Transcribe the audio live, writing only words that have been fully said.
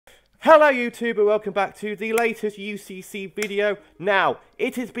Hello YouTube and welcome back to the latest UCC video. Now,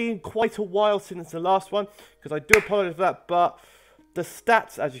 it has been quite a while since the last one, because I do apologise for that, but the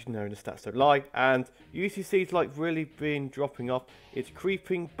stats, as you know, the stats don't lie, and UCC's like really been dropping off. It's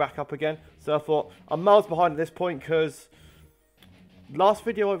creeping back up again, so I thought I'm miles behind at this point, because last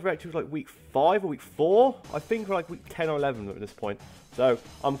video I reacted was like week 5 or week 4, I think we're like week 10 or 11 at this point, so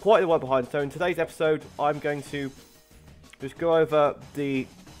I'm quite a while behind. So in today's episode, I'm going to just go over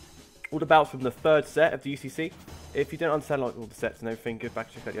all the bouts from the third set of the UCC. If you don't understand like all the sets and everything, go back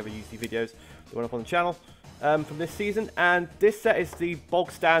and check out the other UCC videos that went up on the channel from this season. And this set is the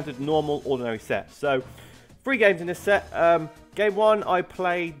bog standard normal ordinary set. So 3 games in this set. Game 1 I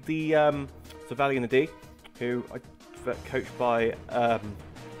played the Silvally In The D, who I coached by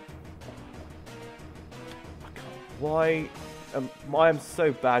I am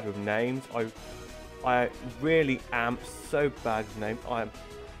so bad with names. I really am so bad with names. I am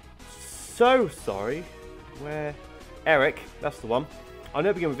so sorry. Where? Eric, that's the one. I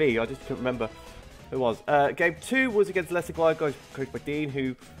know it began with E, I just couldn't remember who it was. Game 2 was against Leicester, coached by Dean,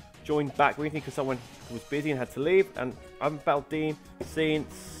 who joined back recently because someone was busy and had to leave. And I haven't battled Dean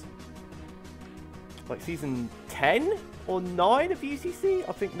since like season 10 or 9 of UCC?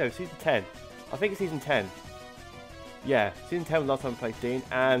 I think, no, season 10. I think it's season 10. Yeah, season 10 was the last time I played Dean.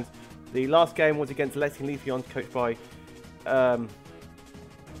 And the last game was against Lexington Leafeons, coached by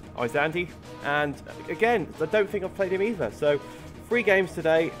Izandy, and again, I don't think I've played him either. So 3 games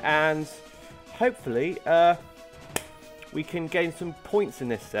today, and hopefully we can gain some points in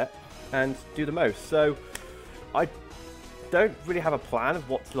this set and do the most. So I don't really have a plan of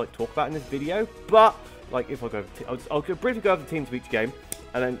what to like talk about in this video, but like if I go over I'll briefly go over the teams of each game,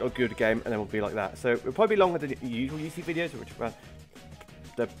 and then I'll go the game, and then we'll be like that. So it'll probably be longer than the usual UC videos, which are around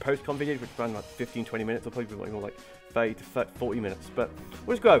the post-con videos, which are around like 15-20 minutes. I'll probably be more like 30 to 40 minutes, but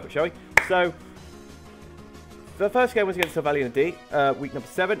we'll just go over it, shall we? So the first game was against Silvally In The D, week number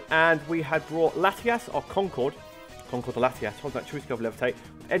 7, and we had brought Latias, or Concord the Latias, hold that true skill of Levitate,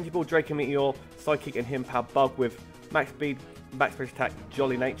 Energy Ball, Draco Meteor, Psychic, and Him Power Bug with Max Speed, Max Special Attack,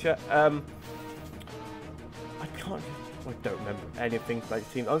 Jolly Nature. I don't remember anything about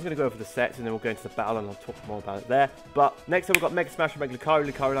this team. I'm just going to go over the sets and then we'll go into the battle and I'll talk more about it there. But next up we've got Mega Smash and Mega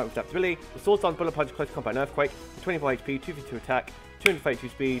Gligar Knight with Adaptability, the Sword Stance, Bullet Punch, Close Combat, and Earthquake, 24 HP, 252 attack, 232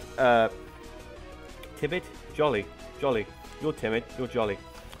 speed, timid, jolly, you're timid, you're jolly.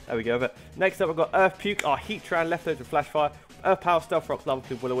 There we go over it. Next up we've got Earth Puke, our Heatran, Leftovers with Flash Fire, Earth Power, Stealth Rocks, Lava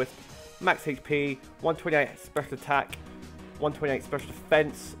Cube, Will-O-Wisp, Max HP, 128 Special Attack, 128 Special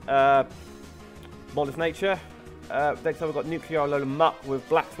Defense, Modest Nature. Next up we've got Nuclear Alola Muck with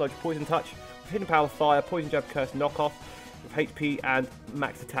Black Sludge, Poison Touch, with Hidden Power Fire, Poison Jab, Curse, Knockoff, with HP and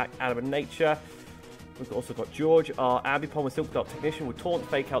Max Attack, Adamant Nature. We've also got George, our Ambipom with Silk Dart Technician, with Taunt,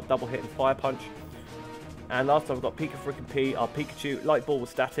 Fake Out, Double Hit, and Fire Punch. And last time we've got Pika Frickin' P, our Pikachu, Light Ball with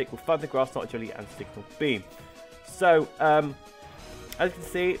Static, with Thunder, Grass Knot, Jelly, and Signal Beam. So, as you can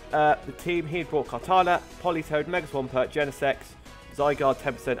see, the team here brought Kartana, Politoed, Mega Swampert, Genesect, Zygarde,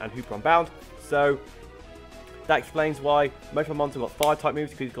 10%, and Hooper Unbound. So that explains why most of my mons have got Fire-type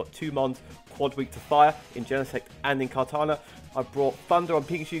moves, because he's got 2 mons quad weak to Fire in Genesect and in Kartana. I've brought Thunder on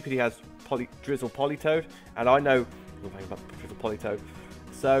Pikachu because he has Drizzle Politoed, and I know nothing about Drizzle Politoed.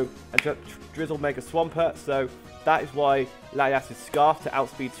 So, and Drizzle Mega Swampert, so that is why Latias is Scarf to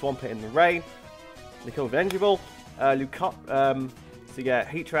outspeed Swampert in the rain. They kill with Energy Ball. So yeah,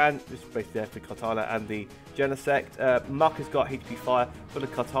 Heatran is basically there for Kartana and the Genesect. Muck has got HP Fire for the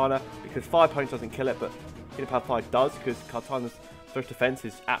Kartana because Fire Punch doesn't kill it, but Hidden Power Fire does, because Kartana's first defense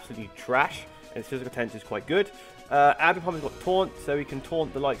is absolutely trash and its physical defense is quite good. Ambipom has got Taunt, so he can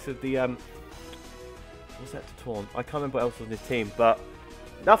taunt the likes of the what's that to taunt? I can't remember what else was on his team, but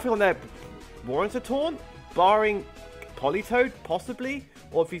nothing on there warrants a taunt, barring Politoed possibly,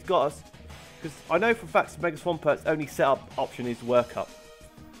 or if he's got us, because I know for a fact Mega Swampert's only setup option is Work Up.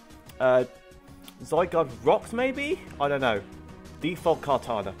 Zygarde Rocks maybe? I don't know. Default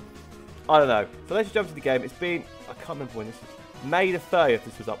Kartana. I don't know. So let's jump to the game. It's been, I can't remember when this was. May the 30th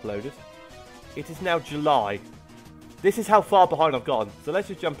this was uploaded. It is now July. This is how far behind I've gone. So let's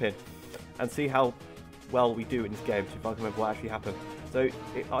just jump in and see how well we do in this game, so if I can remember what actually happened. So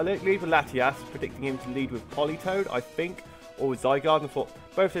I lead with Latias, predicting him to lead with Politoed, I think, or with Zygarde, and I thought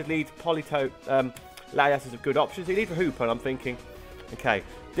both his leads, Politoed, Latias is a good option. So he leads with Hooper, and I'm thinking, okay,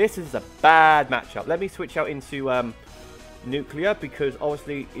 this is a bad matchup. Let me switch out into Nuclear, because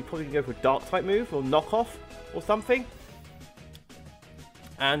obviously he's probably going to go for a Dark type move, or Knockoff, or something.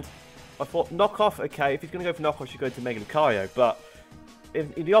 And I thought, Knockoff, okay, if he's going to go for Knockoff, I should go into Mega Lucario, but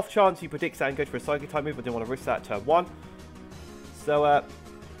in the off chance he predicts that and goes for a Psychic type move, I didn't want to risk that turn 1. So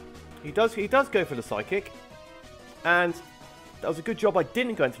He does go for the Psychic. And that was a good job I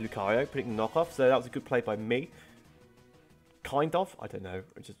didn't go into Lucario, putting the knockoff. So that was a good play by me. Kind of. I don't know.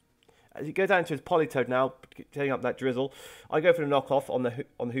 As he goes down to his Politoed now, taking up that Drizzle, I go for the knockoff on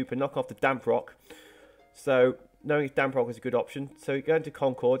the Hooper, knock off the Damp Rock. So knowing his Damp Rock is a good option. So he goes into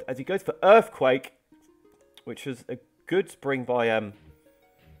Concord. As he goes for Earthquake, which was a good spring by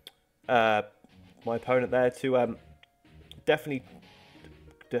my opponent there to definitely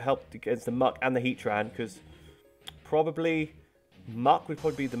to help against the Muck and the Heatran, because probably Muck would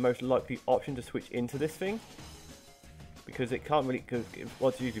probably be the most likely option to switch into this thing, because it can't really, because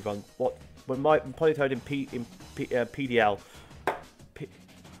what's usually run when my Politoed in PDL,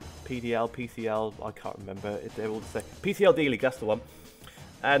 PCL, I can't remember, they're all the same. PCL D-League, that's the one.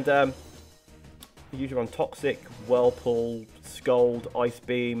 And you usually run Toxic, Whirlpool, Scold, Ice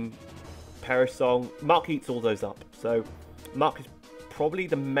Beam, Perish Song. Muck eats all those up, so Muck is probably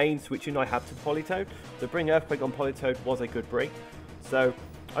the main switching I have to Politoed. So bring Earthquake on Politoed was a good bring. So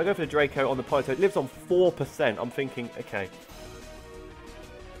I go for the Draco on the Politoed. It lives on 4%. I'm thinking, okay,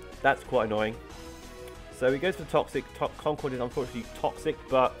 that's quite annoying. So he goes for Toxic. Concord is unfortunately Toxic,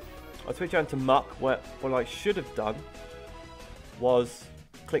 but I switch on to Muck, where what I should have done was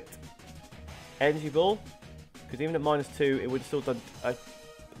clicked Energy Ball, because even at -2, it would have still done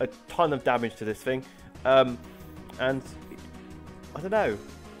a ton of damage to this thing. And I don't know.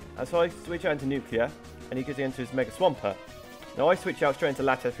 So I switch out into Nuclear, and he goes into his Mega Swampert. Now I switch out straight into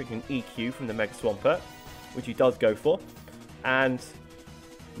Latias, freaking EQ from the Mega Swampert, which he does go for. And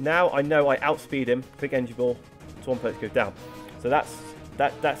now I know I outspeed him. Click Energy Ball, Swampert goes down. So that's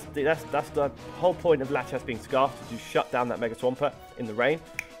the whole point of Latias being Scarfed, to shut down that Mega Swampert in the rain.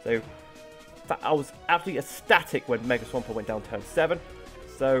 So I was absolutely ecstatic when Mega Swampert went down turn 7.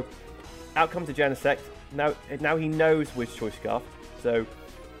 So out comes the Genesect. Now he knows which Choice Scarf. So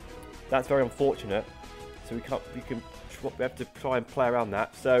that's very unfortunate. So we have to try and play around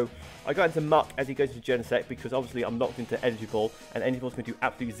that. So I go into Muck as he goes to Genesect, because obviously I'm locked into Energy Ball, and Energy Ball's going to do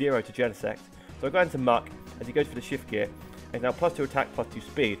absolutely 0 to Genesect. So I go into Muck as he goes for the Shift Gear, and now +2 attack, +2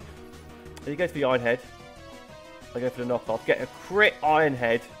 speed. As he goes for the Iron Head, I go for the knockoff, get a crit Iron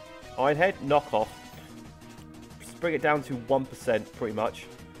Head, knockoff, bring it down to 1% pretty much,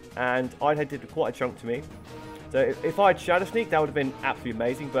 and Iron Head did quite a chunk to me. So if I had Shadow Sneak, that would have been absolutely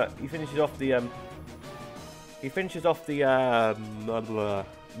amazing, but he finishes off the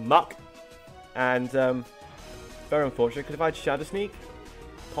Muck, and very unfortunate, because if I had Shadow Sneak,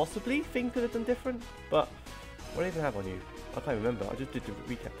 possibly things could have done different. But what do I even have on you? I can't remember. I just did the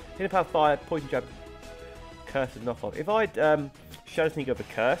recap. Hidden Power Fire, Poison Jab, Curse and Knockoff. If I had Shadow Sneak over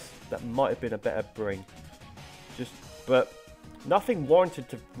Curse, that might have been a better bring. But nothing warranted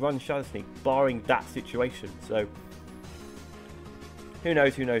to run Shadow Sneak, barring that situation. So who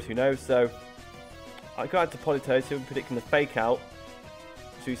knows? So I go out to Politoed, so I'm predicting the Fake Out.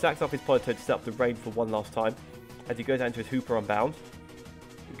 So he sacks off his Politoed to set up the rain for one last time, as he goes down to his Hooper Unbound.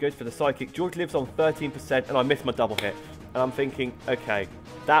 He goes for the Psychic. George lives on 13%, and I missed my double hit. And I'm thinking, okay,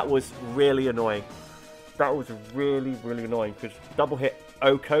 that was really annoying. That was really annoying, because double hit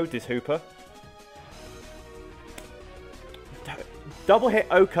O-Code this Hooper. Double hit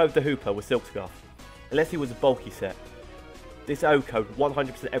O-Code the Hooper with Silk Scarf, unless he was a bulky set. This O-Code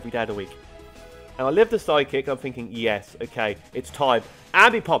 100% every day of the week. And I live the Psychic, I'm thinking, yes, okay, it's time.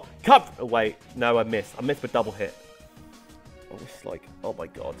 Ambipom, come! Oh wait, no, I missed my double hit. I was like, oh my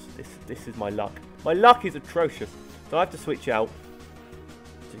god, this is my luck. My luck is atrocious. So I have to switch out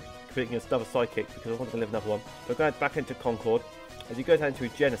to creating another Psychic, because I want to live another one. So I go back into Concord. As he goes down to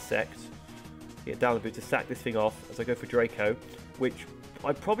his Genesect, get down a bit to sack this thing off as I go for Draco, which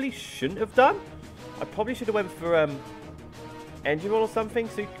I probably shouldn't have done. I probably should have went for Engine Roll or something,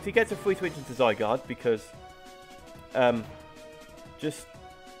 so he gets a free switch into Zygarde, because just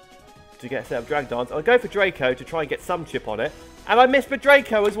to get a set up Drag Dance. I'll go for Draco to try and get some chip on it, and I missed my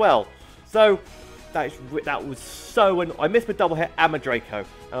Draco as well. So that was so annoying. I missed my double hit and my Draco,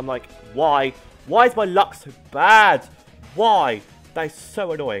 and I'm like, why? Why is my luck so bad? Why? That is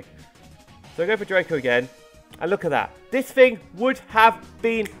so annoying. So I go for Draco again, and look at that. This thing would have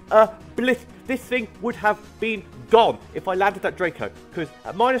been this thing would have been gone if I landed that Draco, because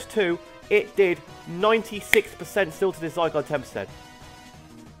at -2, it did 96% still to this Zygarde 10%.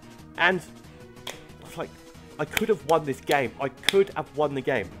 And it's like, I could have won this game. I could have won the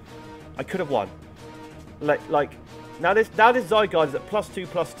game. I could have won. Like now this Zygarde is at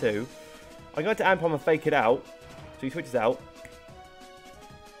 +2/+2. I'm going to Ampom and Fake it out. So he switches out.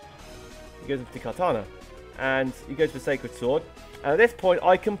 He goes into the Kartana. And he goes for Sacred Sword. And at this point,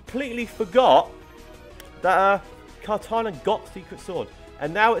 I completely forgot that Kartana got Secret Sword.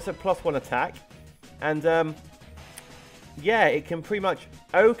 And now it's a +1 attack. And, yeah, it can pretty much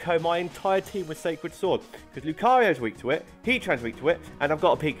OHKO my entire team with Sacred Sword. Because Lucario's weak to it, Heatran's weak to it, and I've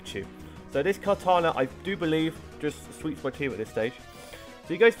got a Pikachu. So this Kartana, I do believe, just sweeps my team at this stage. So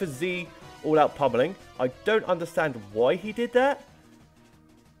he goes for Z, all-out pummeling. I don't understand why he did that.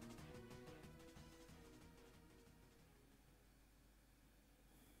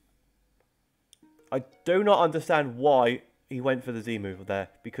 I do not understand why he went for the Z move there.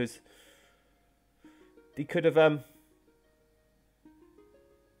 Because he could have...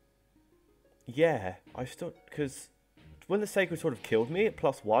 Yeah, I still... Because when the Sacred Sword have killed me at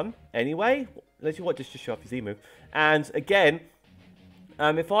 +1 anyway... Let's see what, just show off his Z move. And again,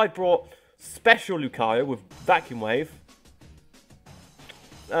 if I brought Special Lucario with Vacuum Wave...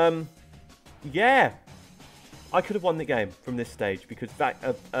 yeah, I could have won the game from this stage. Because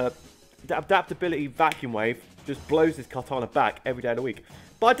Adaptability Vacuum Wave just blows this Kartana back every day of the week.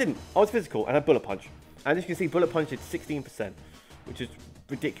 But I didn't. I was physical and had Bullet Punch. And as you can see, Bullet Punch did 16%, which is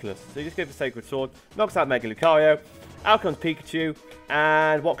ridiculous. So you just go for Sacred Sword, knocks out Mega Lucario, out comes Pikachu,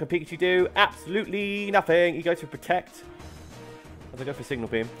 and what can Pikachu do? Absolutely nothing. He goes for Protect. As I go for Signal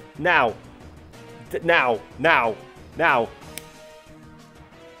Beam. Now. Now.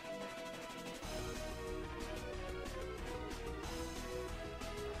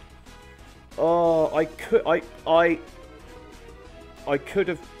 Oh, I could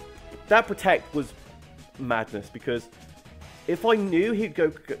have... That Protect was madness, because if I knew he'd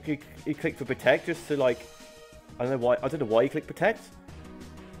click for Protect just to, like... I don't know why he clicked Protect.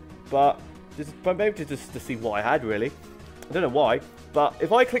 But maybe just to see what I had, really. I don't know why. But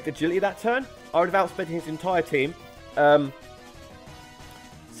if I clicked Agility that turn, I would have outspent his entire team.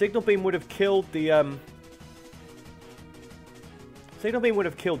 Signal Beam would have killed the... Signal Beam would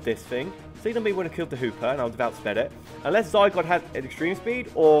have killed this thing. Signal Beam would have killed the Hooper, and I would have outsped it. Unless Zygarde had an extreme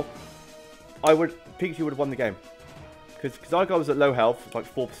speed, or Pikachu would have won the game. Because Zygarde was at low health,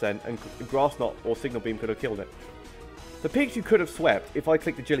 like 4%, and Grass Knot or Signal Beam could have killed it. So Pikachu could have swept if I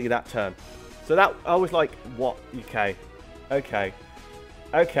clicked Agility that turn. So that, I was like, what? Okay.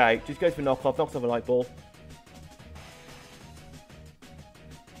 Just goes for knocks off a Light Ball.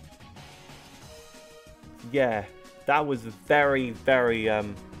 Yeah, that was very, very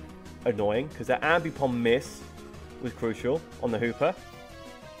annoying, because that Ambipom miss was crucial on the Hooper.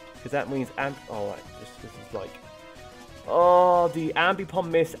 Because that means, this is like... Oh, the Ambipom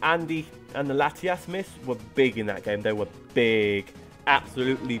miss and the Latias miss were big in that game. They were big.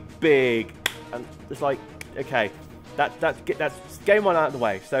 Absolutely big. And it's like, okay, that's game one out of the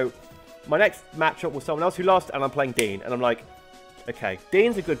way. So my next matchup was someone else who lost, and I'm playing Dean. And I'm like, okay,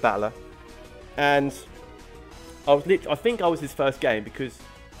 Dean's a good battler. And I think I was his first game, because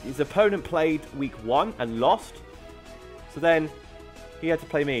his opponent played week 1 and lost. So then he had to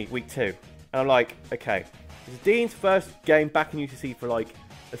play me week 2. And I'm like, okay, this is Dean's first game back in UCC for like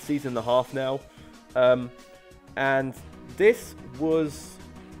a season and a half now. And this was...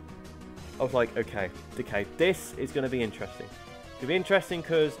 I was like, okay, this is going to be interesting. It's going to be interesting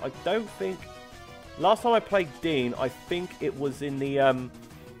because I don't think... Last time I played Dean, I think it was in the...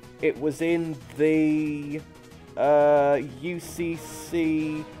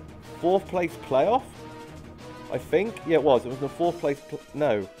 UCC 4th place playoff, I think. Yeah, it was. It was in the 4th place...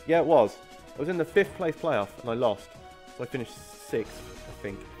 No. Yeah, it was. It was in the 5th place playoff, and I lost. So I finished 6th, I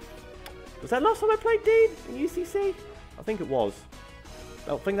think. Was that last time I played Dean in UCC? I think it was.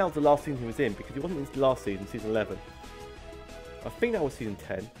 I think that was the last season he was in, because he wasn't in the last season, season 11. I think that was season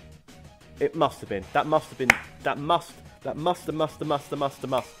 10. It must have been. That must have been...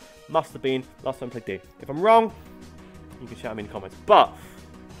 must have been last time I played Dean. If I'm wrong, you can shout me in the comments. But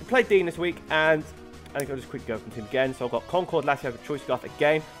we played Dean this week, and I think I'll just quickly go from team again. So I've got Concord, Latias with Choice Scarf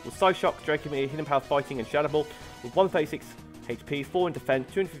again, with Psyshock, Dracomir, Hidden Power Fighting, and Shadow Ball, with 136 HP, 4 in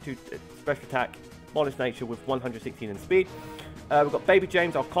defense, 252 special attack, Modest Nature with 116 in speed. We've got Baby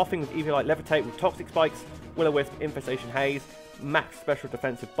James, our Coughing with Eviolite Levitate with Toxic Spikes, Will-O-Wisp, Infestation Haze, Max Special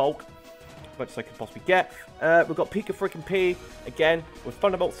Defensive Bulk, as much as I could possibly get. We've got Pika Freaking P, again, with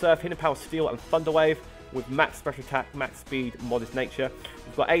Thunderbolt Surf, Hidden Power Steel, and Thunder Wave, with Max Special Attack, Max Speed, Modest Nature.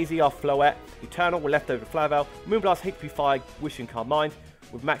 We've got AZ, our Floette, Eternal, with Leftover Flavel, Moonblast, HP Fire, Wishing Carmine,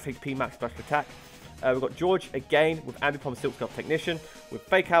 with Max HP, Max Special Attack. We've got George, again, with Ambipom Silk Scarf Technician, with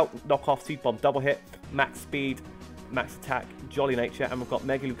Fake Out, Knock Off, Seed Bomb Double Hit, Max Speed, Max Attack, Jolly Nature, and we've got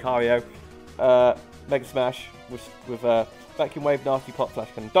Mega Lucario, Mega Smash, with Vacuum Wave, Nasty Pot, Flash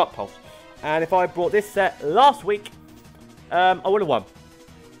Cannon, Dark Pulse. And if I brought this set last week, I would have won.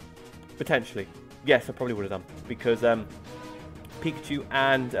 Potentially. Yes, I probably would have done. Because Pikachu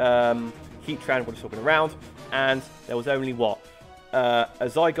and Heatran would have still been around. And there was only, what? a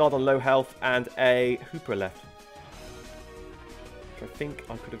Zygarde on low health, and a Hooper left. Which I think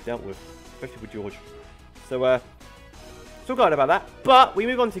I could have dealt with, especially with George. So, still glad about that. But we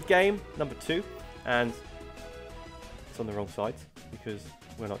move on to game number 2, and it's on the wrong side because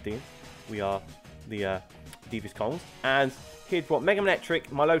we're not Dean. We are the Devious Kongs. And here's what Mega Manectric,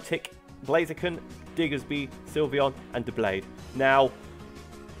 Milotic, Blaziken, Diggersby, Sylveon, and Doublade. Now,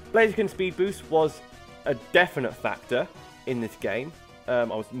 Blaziken's speed boost was a definite factor in this game. I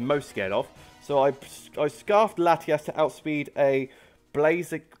was most scared of. So I scarfed Latias to outspeed a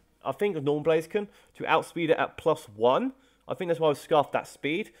Blaziken, I think a normal Blaziken, to outspeed it at +1. I think that's why I scarfed that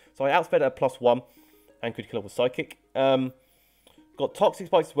speed. So I outsped it at +1 and could kill it with Psychic. Got Toxic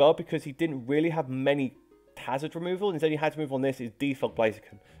Spikes as well because he didn't really have many hazard removal. Instead, he had to move on this is Defog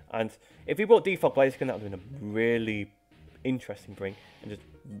Blaziken. And if he brought Defog Blaziken, that would have been a really interesting bring and just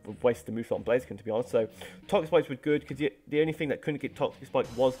waste the move on Blaziken, to be honest. So Toxic Spikes were good because the only thing that couldn't get Toxic Spikes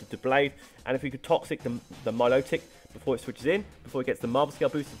was the Doublade. And if we could Toxic the Milotic before it switches in, before it gets the Marble Scale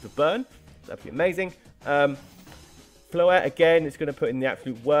boost of the burn, that'd be amazing. Floette, again, is going to put in the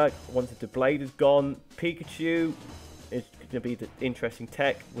absolute work once the Doublade is gone. Pikachu is going to be the interesting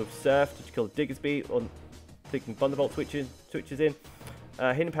tech with Surf to kill the Diggersby on clicking Thunderbolt switches in.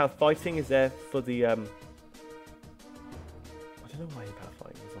 Hidden Power Fighting is there for the... I don't know why Hidden Power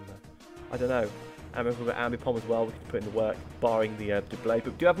Fighting is on there. I don't know. And we've got Ambipom as well, we can put in the work, barring the Doublade.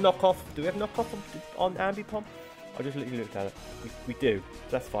 But do we have knockoff? Do we have knockoff on Ambipom? I just literally looked at it. We do.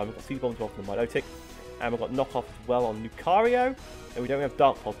 So that's fine. We've got Seed Bomb as well from the Milotic. And we've got knockoff as well on Lucario. And we don't have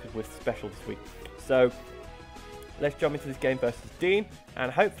Dark Pulse because we're special this week. So let's jump into this game versus Dean.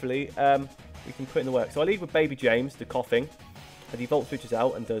 And hopefully we can put in the work. So I lead with Baby James, the coughing. As he Volt switches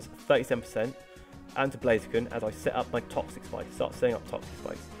out and does 37%. And to Blaziken as I set up my Toxic Spikes. Start setting up Toxic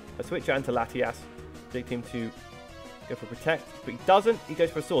Spikes. I switch out to Latias. Predict him to go for Protect. But he doesn't. He goes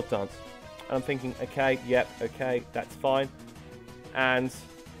for a Sword Dance. And I'm thinking, okay, yep, okay, that's fine. And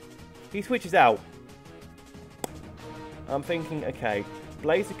he switches out. I'm thinking, okay,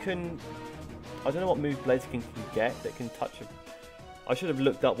 Blaziken, I don't know what moves Blaziken can get that can touch a... I should have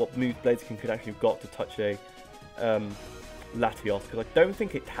looked up what moves Blaziken could actually have got to touch a Latios, because I don't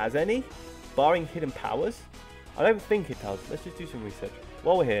think it has any, barring Hidden Powers. I don't think it does. Let's just do some research.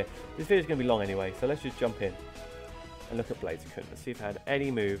 While we're here, this video is going to be long anyway, so let's just jump in and look at Blaziken. Let's see if it had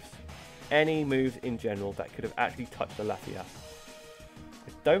any moves in general that could have actually touched the Latias.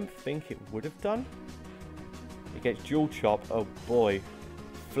 I don't think it would have done. It gets Dual Chop, oh boy.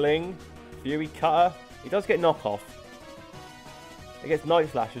 Fling, Fury Cutter. It does get knockoff. It gets Night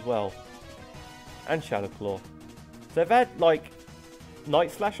Slash as well. And Shadow Claw. So if it had like Night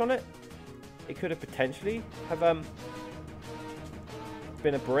Slash on it, it could have potentially have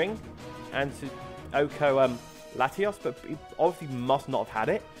been a bring and to Oko Latios, but it obviously must not have had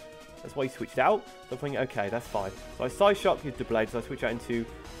it. That's why he switched out. So I'm thinking, okay, that's fine. So I Side Shock his Doublade, so I switch out into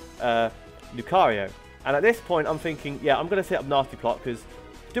Lucario. And at this point, I'm thinking, yeah, I'm going to set up Nasty Plot because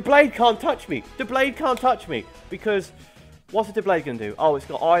Doublade can't touch me. Doublade can't touch me because what's the Doublade going to do? Oh, it's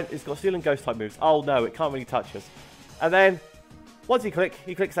got Iron, it's got Steel and Ghost type moves. Oh no, it can't really touch us. And then once he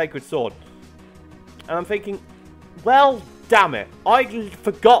clicks Sacred Sword. And I'm thinking, well, damn it. I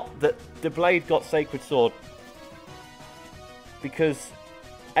forgot that Doublade got Sacred Sword because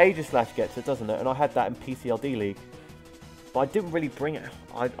Aegislash gets it, doesn't it? And I had that in PCLD League. But I didn't really bring it.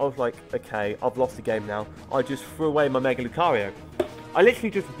 I was like, okay, I've lost the game now. I just threw away my Mega Lucario. I literally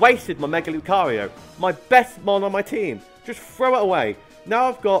just wasted my Mega Lucario. My best mon on my team. Just throw it away. Now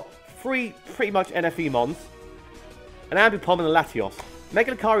I've got 3 pretty much NFE mons. An Ambipom and a Latios.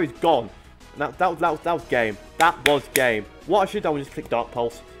 Mega Lucario is gone. That was game. That was game. What I should have done was just click Dark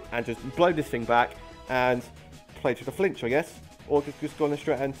Pulse and just blow this thing back and play to the flinch, I guess. Or just go on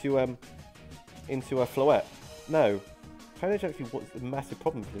straight into a Floette. No. Drainage actually was a massive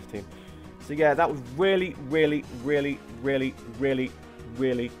problem for this team. So yeah, that was really...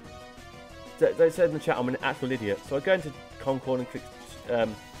 They said in the chat I'm an actual idiot. So I go into Concord and click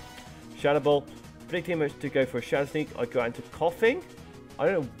Shadow Ball. Predicting him to go for a Shadow Sneak. I go into Coughing. I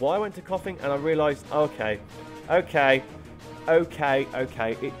don't know why I went to Coughing, and I realised, okay. It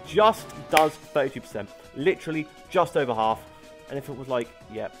just does 32%. Literally just over half. And if it was like,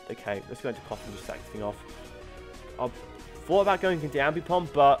 yep, okay, let's go into Coughing and just sack this thing off. I thought about going into Ambipom,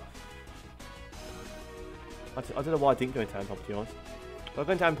 but I don't know why I didn't go into Ambipom, to be honest. But I'll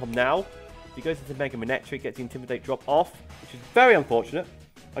go into Ambipom now. He goes into Mega Manectric, gets the Intimidate drop off, which is very unfortunate.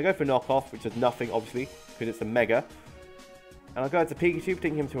 I go for Knockoff, which does nothing, obviously, because it's a Mega. And I go into Pikachu,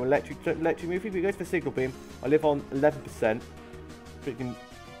 predicting him to an electric move. If he goes for Signal Beam, I live on 11%.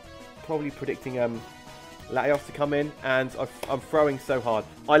 Probably predicting Latios to come in, and I'm throwing so hard.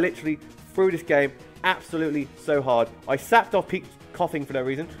 I literally threw this game absolutely so hard. I sacked off Coughing for no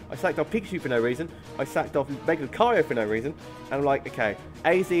reason. I sacked off Pikachu for no reason. I sacked off Mega Lucario for no reason. And I'm like, okay,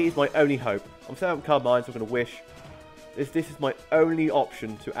 AZ is my only hope. I'm setting up card mines, so I'm going to wish. This is my only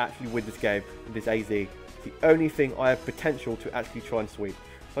option to actually win this game with this AZ. It's the only thing I have potential to actually try and sweep.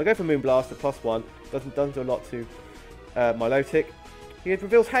 So I go for Moonblast at +1. Doesn't do a lot to my Milotic. He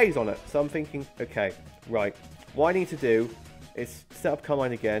reveals Haze on it. So I'm thinking, okay, right. What I need to do is set up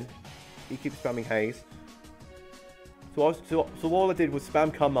Carmine again. He keeps spamming Haze. So all I did was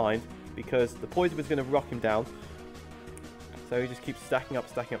spam Carmine because the poison was going to rock him down. So he just keeps stacking up.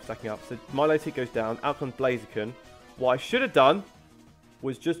 So Milotic goes down. Out comes Blaziken. What I should have done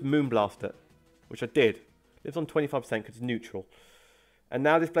was just Moonblast it, which I did. Lives on 25% because it's neutral. And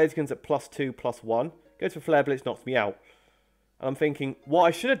now this Blaziken's at +2, +1. Goes for Flare Blitz, knocks me out. And I'm thinking, what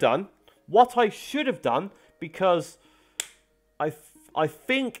I should have done, because I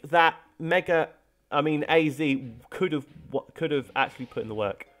think that AZ could have actually put in the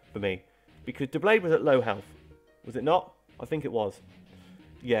work for me, because Deblade was at low health, was it not? I think it was.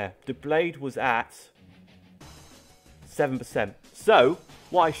 Yeah, Deblade was at 7%. So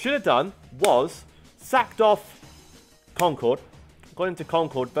what I should have done was sacked off Concord, got into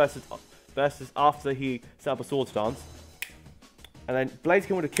Concord versus after he set up a Sword Stance, and then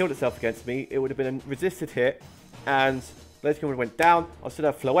Blaziken would have killed itself against me. It would have been a resisted hit, and Blaziken would have went down. I still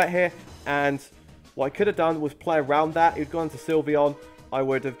have Floette here, and what I could have done was play around that. He'd gone to Sylveon. I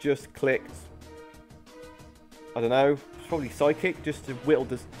would have just clicked, I don't know, probably Psychic, just to whittle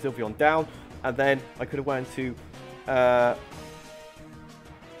the Sylveon down. And then I could have went to... I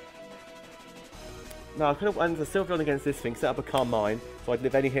could have went to Sylveon against this thing, set up a Carmine, so I'd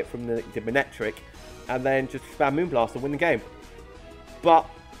live any hit from the Manectric, and then just spam Moonblast and win the game. But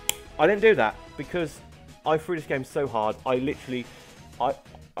I didn't do that, because I threw this game so hard. I'm being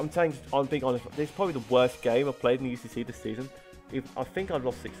honest, this is probably the worst game I've played in the UCC this season. I think I've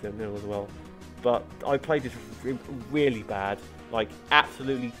lost 6-0 as well. But I played this really bad. Like,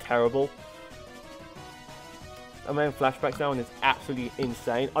 absolutely terrible. I'm having flashbacks now, and it's absolutely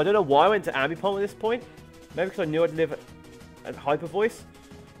insane. I don't know why I went to Ambipom at this point. Maybe because I knew I'd live at Hyper Voice.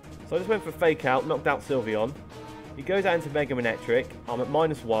 So I just went for Fake Out, knocked out Sylveon. He goes out into Mega Manectric. I'm at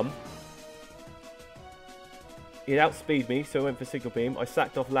 -1. He'd outspeed me, so I went for Signal Beam. I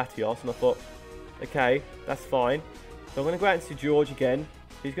sacked off Latios, and I thought, okay, that's fine. So I'm going to go out into George again.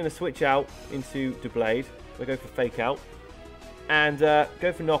 He's going to switch out into Deblade. So I go for Fake Out. And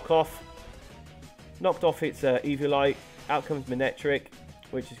go for Knockoff. Knocked off its Eviolite. Out comes Manectric,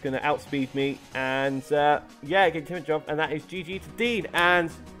 which is going to outspeed me. And yeah, get Timid Jump. And that is GG to Dean. And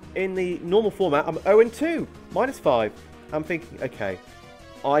in the normal format, I'm 0-2. -5. I'm thinking, okay.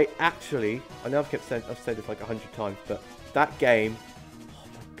 I know I've said this like 100 times, but that game, oh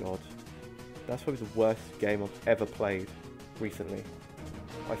my god, that's probably the worst game I've ever played recently.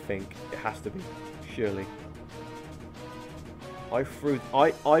 I think it has to be, surely.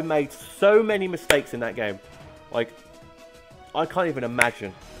 I made so many mistakes in that game. Like, I can't even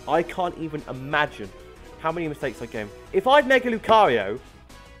imagine. How many mistakes I gave. If I'd Mega Lucario,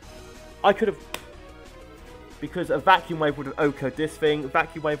 I could have. Because a Vacuum Wave would have OHKO'd this thing. A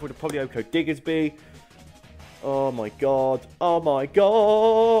Vacuum Wave would have probably OHKO'd Diggersby. Oh my god. Oh my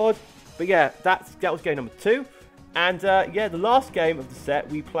god. But yeah, that was game number 2. And yeah, the last game of the set,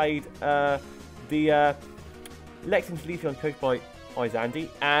 we played the Lexington Leafeons coached by Izandy.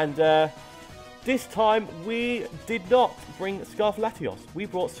 And this time, we did not bring Scarf Latios. We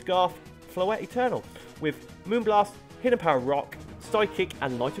brought Scarf Floette Eternal with Moonblast, Hidden Power Rock, Psychic,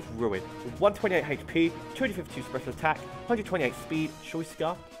 and Light of Ruin. With 128 HP, 252 special attack, 128 speed, Choice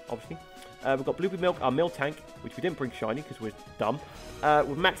Scarf, obviously. We've got Blueberry Milk, our Mill Tank, which we didn't bring shiny because we're dumb.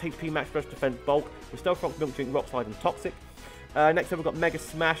 With max HP, max special defense, Bulk, with Stealth Rock, Milk Drink, Rock Slide, and Toxic. Next up, we've got Mega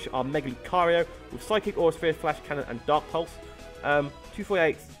Smash, our Mega Lucario, with Psychic, Aura Sphere, Flash Cannon, and Dark Pulse.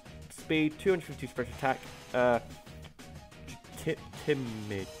 248 speed, 252 special attack.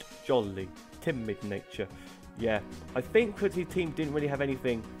 Timid nature. Yeah, I think because his team didn't really have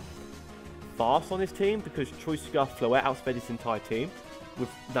anything fast on his team, because Choice Scarf Floette outsped his entire team with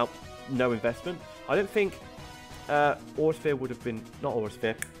no investment. I don't think Aura Sphere would have been, not Aura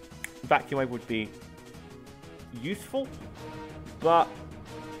Sphere, Vacuum Wave would be useful, but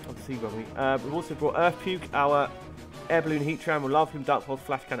let's see when we've also brought Earth Puke, our Air Balloon Heatran, with Lava Plume, Dark Pulse,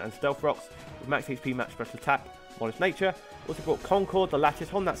 Flash Cannon, and Stealth Rocks, with max HP, max special attack, minus nature. Also brought Concord, the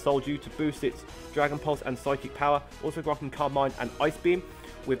Lattice on that Soldew to boost its Dragon Pulse and Psychic power. Also rocking Carmine and Ice Beam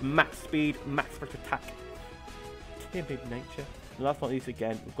with max speed, max special attack. Timid nature. and last but not least,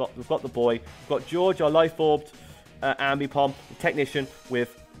 again, we've got the boy. We've got George, our life-orbed Ambipom technician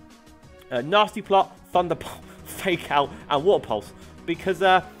with Nasty Plot, Thunderbolt, Fake Out, and Water Pulse. Because,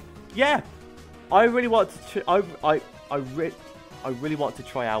 yeah, I really want to. I really want to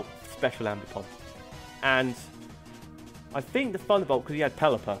try out Special Ambipom, and I think the Thunderbolt, because he had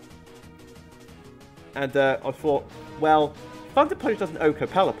Pelipper, and I thought, well, Thunder Punch doesn't OHKO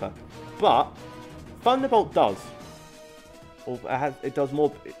Pelipper, but Thunderbolt does. Or it does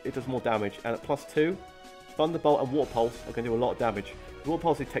more damage, and at +2, Thunderbolt and Water Pulse are going to do a lot of damage. Water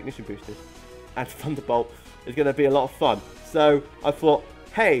Pulse is Technician boosted, and Thunderbolt is going to be a lot of fun. So I thought,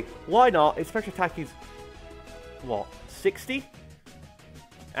 hey, why not? Its special attack is what, 60,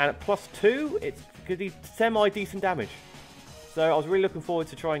 and at +2, it's going to do semi-decent damage. So I was really looking forward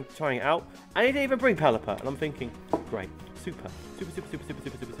to trying it out, and he didn't even bring Pelipper, and I'm thinking, great, super.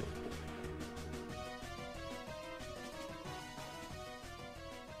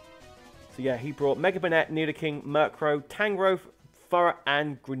 So yeah, he brought Mega Banette, Nidoking, Murkrow, Tangrowth, Thurr,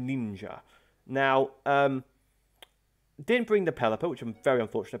 and Greninja. Now, didn't bring the Pelipper, which I'm very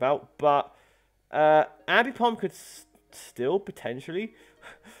unfortunate about, but Ambipom could still potentially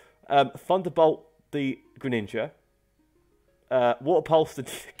Thunderbolt the Greninja, Water Pulse the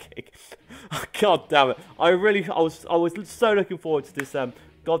Nidoking. Oh, God damn it! I was so looking forward to this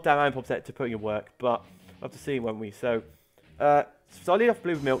goddamn Ambipom set to put in work, but we'll have to see, won't we? So I lead off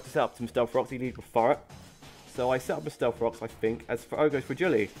Blue with Milk to set up some Stealth Rocks. He leads with Thurr. So I set up a Stealth Rocks, I think, as for goes for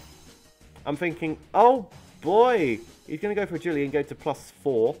Agility. I'm thinking, oh boy, he's going to go for Agility and go to +4.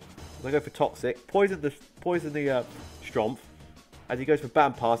 So I go for Toxic, poison the Stromph, as he goes for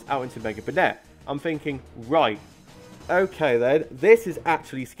Band Pass out into Mega Banette. I'm thinking, right, okay then, this is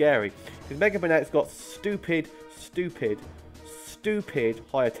actually scary. Because Mega Banette's got stupid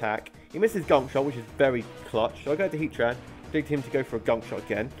high attack. He misses Gunk Shot, which is very clutch. So I go to Heatran, predict him to go for a Gunk Shot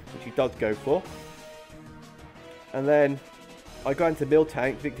again, which he does go for. And then I go into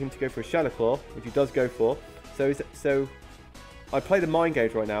Miltank, predict him to go for a Shadow Claw, which he does go for. So I play the Mind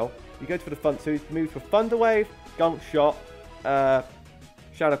Gauge right now. He goes for the Thunder, so he moves for Thunder Wave, Gunk Shot,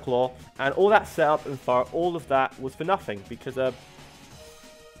 Shadow Claw, and all that setup and fire, all of that was for nothing because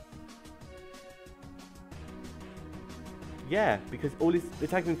yeah, because all his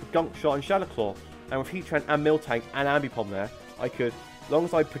attacking for Gunk Shot and Shadow Claw, and with Heatran and Miltank and Ambipom there, I could, as long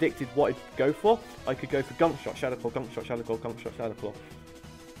as I predicted what I'd go for, I could go for Gunk Shot, Shadow Claw, Gunk Shot, Shadow Claw, Gunk Shot, Shadow Claw.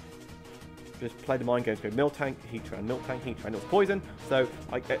 Just play the mind games, go Miltank, Heatran, Miltank, Heatran. It was poison, so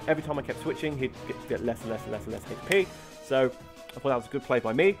every time I kept switching, he'd get less and less HP. So I thought that was a good play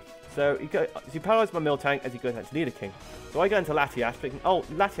by me. So he paralyzed my Miltank as he goes out to Nidoking. So I go into Latias, thinking, oh,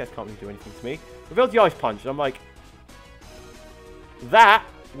 Latias can't really do anything to me. Reveals the Ice Punch, and I'm like, that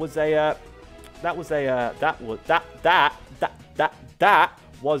was a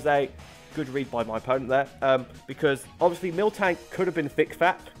good read by my opponent there, because obviously Miltank could have been Thick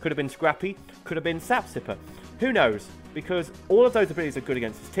Fat, could have been Scrappy, could have been Sap Sipper. Who knows? Because all of those abilities are good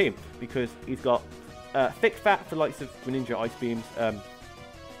against his team, because he's got Thick Fat for the likes of Greninja Ice Beams,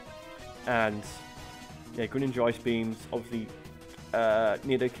 and yeah, Greninja Ice Beams, obviously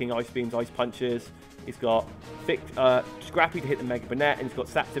Nidoking Ice Beams, Ice Punches. He's got Thick, Scrappy to hit the Mega Banette, and he's got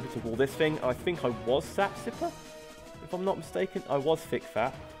Sap Sipper to wall this thing. I think I was Sap Sipper, if I'm not mistaken. I was Thick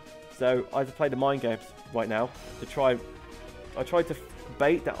Fat. So I had to play the mind games right now to try. I tried to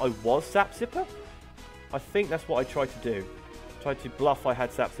bait that I was Sap Sipper. I think that's what I tried to do. Tried to bluff I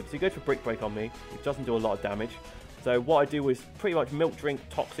had Sap Sipper. So he goes for Brick Break on me, which doesn't do a lot of damage. So what I do is pretty much Milk Drink,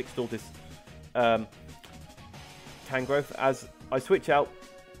 Toxic Stall this Tangrowth as I switch out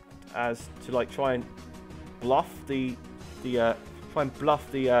as to like try and bluff the Sap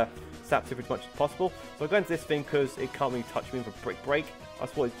Sipper as much as possible. So I go into this thing because it can't really touch me with a Brick Break.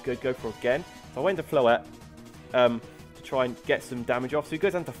 That's what I'd go for again. So I went to Floette to try and get some damage off. So he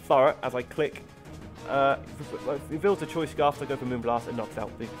goes into Thurr as I click. Reveals the Choice Scarf, so I go for Moonblast and knocks out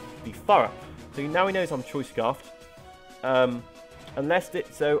the Thurr. So now he knows I'm Choice Scarfed. Unless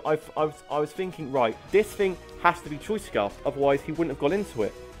it, so I was thinking, right, this thing has to be Choice Scarfed, otherwise he wouldn't have gone into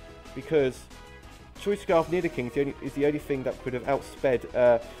it. Because Choice Scarf Nidoking is the only thing that could have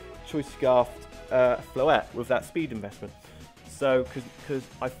outsped Choice Scarfed Floette with that speed investment. So, because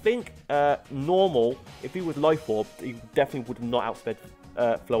I think normal, if he was Life Orb, he definitely would have not outsped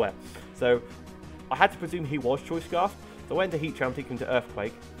Floette. So I had to presume he was Choice Scarf. So I went to Heatran, taking him to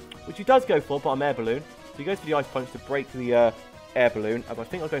Earthquake, which he does go for, but I'm Air Balloon. So he goes for the Ice Punch to break the Air Balloon, as I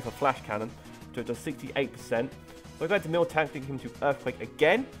think I'll go for Flash Cannon, so it does 68%. So I go into Miltank, taking him to Earthquake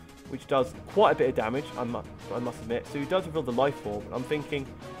again, which does quite a bit of damage, I must admit. So he does reveal the Life Orb. I'm thinking,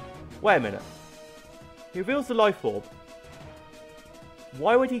 wait a minute. He reveals the Life Orb,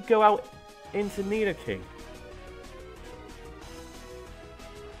 Why would he go out into Nidoking?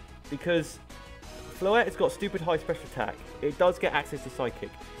 Because Floette has got stupid high special attack. It does get access to Psychic.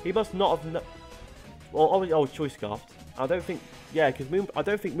 He must not have... Oh, Choice Scarf. I don't think... Yeah, because I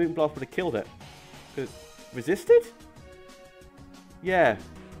don't think Moonblast would have killed it. Because... Resisted? Yeah.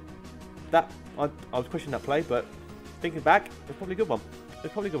 That... I was pushing that play, but... Thinking back, it's probably a good one.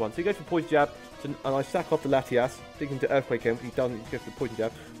 It's probably a good one. So he goes for Poison Jab, and I sack off the Latias, thinking to Earthquake him. He doesn't, he goes for the Poison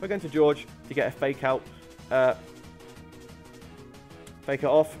Jab. We're going to George to get a Fake Out. Fake it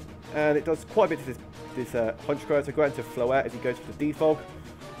off. And it does quite a bit to this Honchkrow. So go into Floette as he goes for the Defog.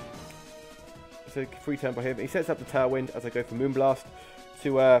 So free turn by him. He sets up the Tailwind as I go for Moonblast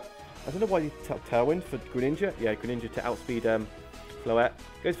to... I don't know why he tapped Tailwind for Greninja. Yeah, Greninja to outspeed Floette.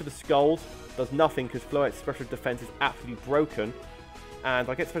 Goes for the Scald. Does nothing because Floette's special defense is absolutely broken. And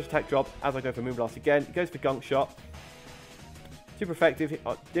I get special attack drop as I go for Moonblast again. He goes for Gunk Shot. Super effective.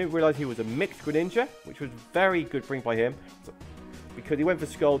 I didn't realise he was a mixed Greninja, which was very good bring by him. So, because he went for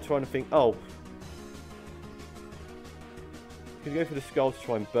Scald trying to think, oh, can he go for the Scald to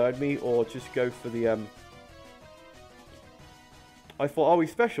try and bird me, or just go for the... I thought, oh,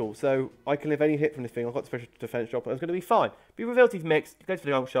 he's special, so I can live any hit from this thing. I've got special defense drop, and it's going to be fine. But he reveals he's mixed, he goes for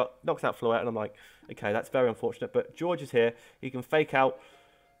the Gunk Shot, knocks out Floette, and I'm like, okay, that's very unfortunate. But George is here. He can Fake Out,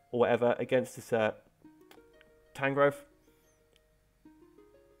 or whatever, against this Tangrowth.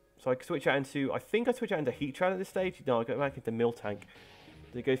 So I can switch out into, I think I switch out into Heatran at this stage. No, I go back into Miltank.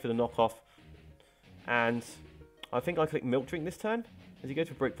 So he goes for the knockoff. And I think I click Milk Drink this turn. As he goes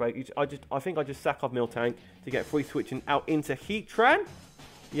for Brick Break, I think I just sack off Miltank to get free switching out into Heatran.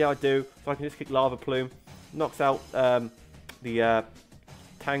 Yeah, I do. So I can just kick Lava Plume. Knocks out the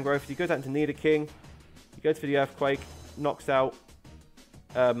Tangrowth. He goes out into Nidoking. He goes for the Earthquake. Knocks out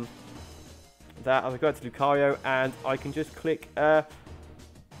that. I go out to Lucario. And I can just click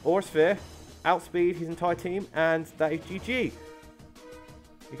Aura Sphere. Outspeed his entire team. And that is GG.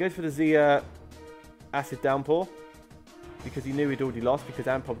 He goes for the Z Acid Downpour. Because he knew he'd already lost, because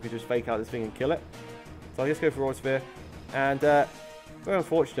Ampom could just Fake Out this thing and kill it. So I just go for Aura Sphere. And very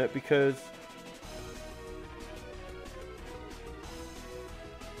unfortunate because...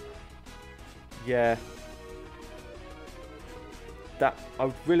 Yeah. That, I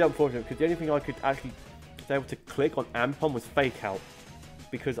was really unfortunate, because the only thing I could actually be able to click on Ampom was Fake Out.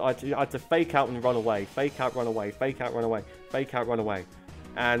 Because I had to Fake Out and run away. Fake Out, run away. Fake Out, run away. Fake Out, run away.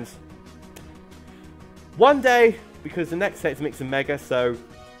 And... One day... Because the next set is Mix and Mega, so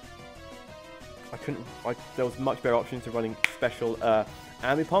there was much better options to running special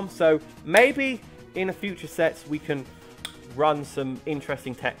Ambipom. So maybe in a future sets we can run some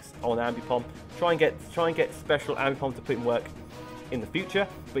interesting text on Ambipom. Try and get special Ambipom to put in work in the future.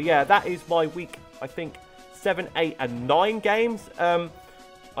 But yeah, that is my week. I think 7, 8, and 9 games.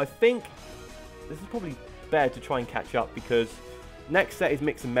 I think this is probably better to try and catch up because next set is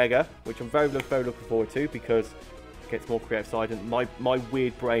Mix and Mega, which I'm very looking forward to because gets more creative side, and my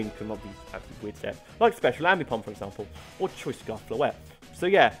weird brain can love these absolutely weird sets, like Special Ambipom, for example, or Choice Scarf Floette. So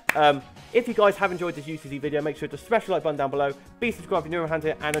yeah, if you guys have enjoyed this UCC video, make sure to smash the like button down below, be subscribed if you're new around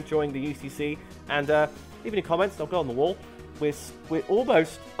here and enjoying the UCC, and leave any comments. I'll go on the wall. We're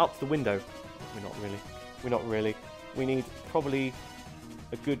almost up to the window. We're not really. We need probably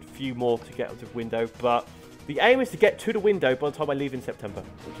a good few more to get up to the window, but the aim is to get to the window by the time I leave in September,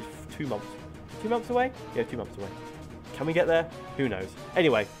 which is 2 months. 2 months away? Yeah, 2 months away. Can we get there? Who knows?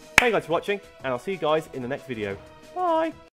 Anyway, thank you guys for watching, and I'll see you guys in the next video. Bye!